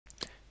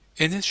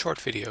In this short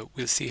video,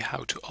 we'll see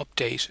how to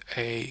update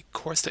a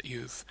course that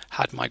you've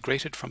had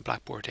migrated from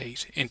Blackboard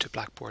 8 into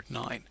Blackboard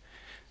 9.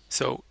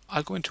 So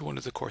I'll go into one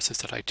of the courses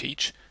that I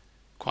teach,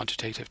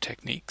 Quantitative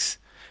Techniques,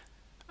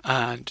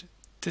 and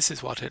this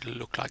is what it'll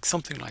look like,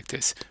 something like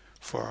this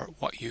for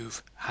what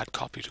you've had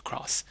copied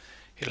across.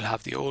 It'll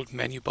have the old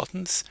menu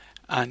buttons,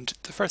 and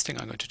the first thing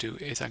I'm going to do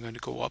is I'm going to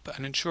go up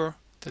and ensure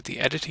that the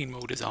editing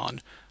mode is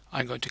on.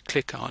 I'm going to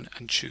click on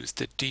and choose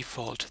the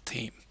default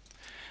theme.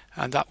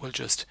 And that will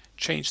just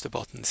change the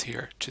buttons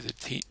here to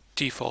the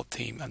default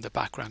theme and the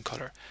background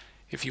color.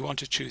 If you want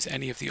to choose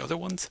any of the other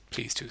ones,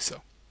 please do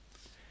so.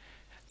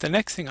 The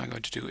next thing I'm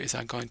going to do is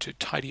I'm going to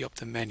tidy up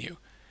the menu.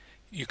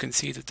 You can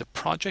see that the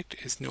project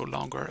is no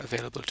longer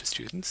available to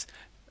students,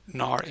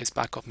 nor is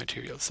backup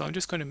material. So I'm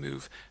just going to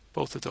move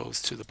both of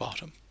those to the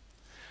bottom.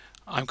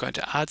 I'm going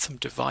to add some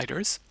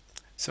dividers.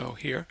 So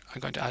here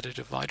I'm going to add a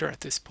divider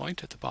at this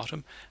point at the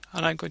bottom,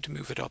 and I'm going to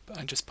move it up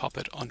and just pop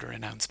it under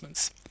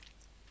announcements.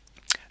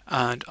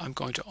 And I'm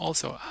going to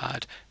also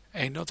add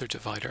another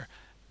divider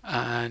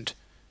and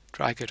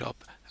drag it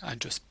up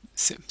and just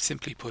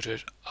simply put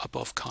it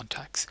above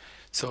contacts.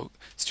 So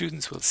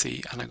students will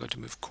see, and I'm going to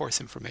move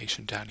course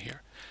information down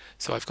here.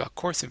 So I've got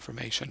course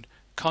information,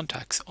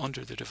 contacts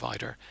under the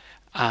divider,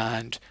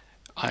 and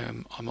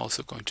I'm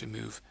also going to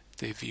move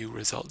the view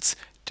results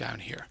down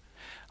here.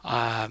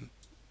 I'm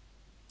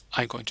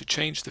going to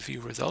change the view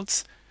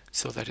results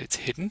so that it's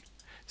hidden.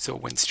 So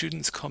when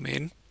students come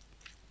in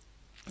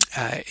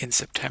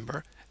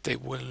September, they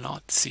will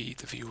not see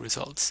the view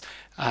results,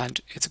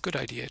 and it's a good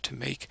idea to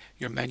make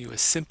your menu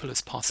as simple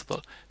as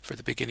possible for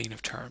the beginning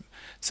of term.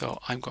 So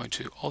I'm going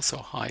to also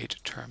hide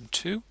term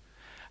 2,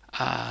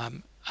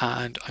 and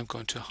I'm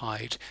going to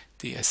hide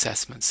the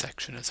assessment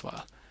section as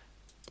well.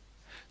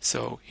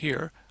 So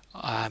here,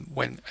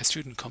 when a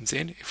student comes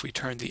in, if we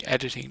turn the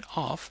editing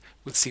off,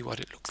 we'll see what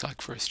it looks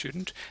like for a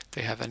student.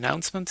 They have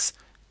announcements,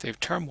 they have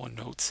term 1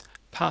 notes,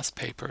 past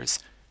papers,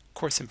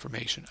 course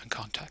information, and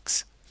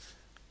contacts.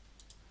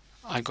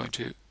 I'm going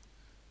to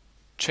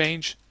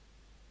change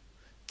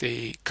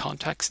the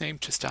contacts name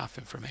to staff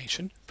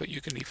information, but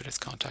you can leave it as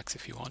contacts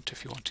if you want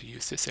to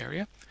use this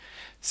area.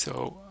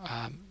 So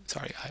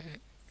sorry, I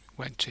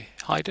went to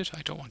hide it.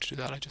 I don't want to do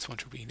that. I just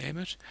want to rename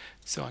it.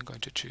 So I'm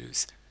going to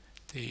choose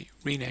the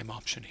rename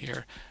option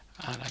here,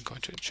 and I'm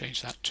going to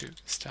change that to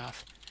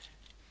staff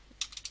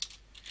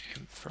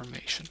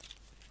information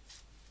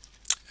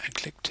and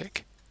click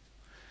tick.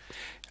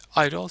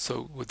 I'd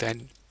also would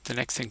then, the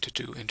next thing to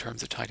do in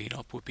terms of tidying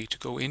up would be to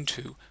go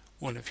into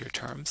one of your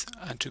terms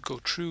and to go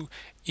through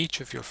each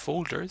of your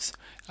folders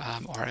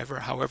or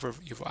however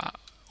you've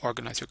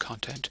organized your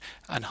content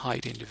and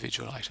hide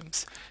individual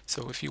items.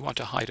 So if you want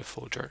to hide a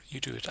folder, you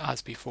do it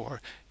as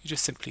before. You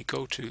just simply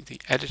go to the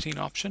editing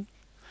option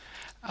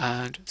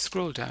and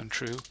scroll down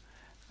through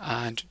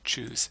and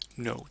choose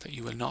no, that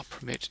you will not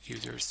permit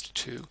users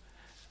to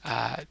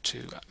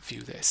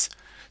view this.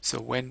 So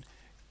when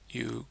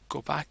you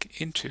go back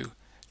into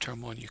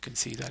term 1, you can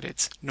see that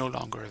it's no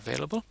longer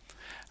available,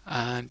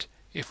 and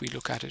if we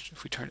look at it,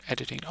 if we turn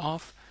editing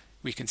off,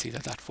 we can see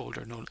that that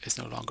folder is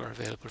no longer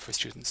available for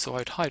students. So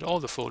I'd hide all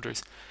the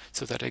folders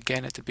so that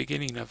again at the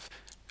beginning of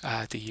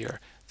the year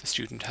the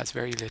student has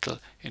very little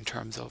in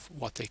terms of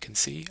what they can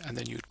see, and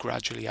then you'd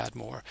gradually add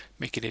more,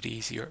 making it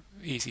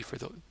easy for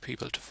the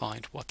people to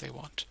find what they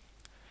want.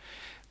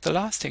 The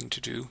last thing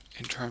to do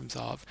in terms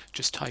of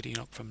just tidying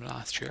up from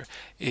last year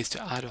is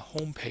to add a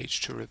home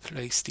page to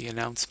replace the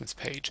announcements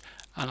page,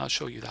 and I'll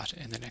show you that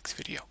in the next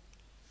video.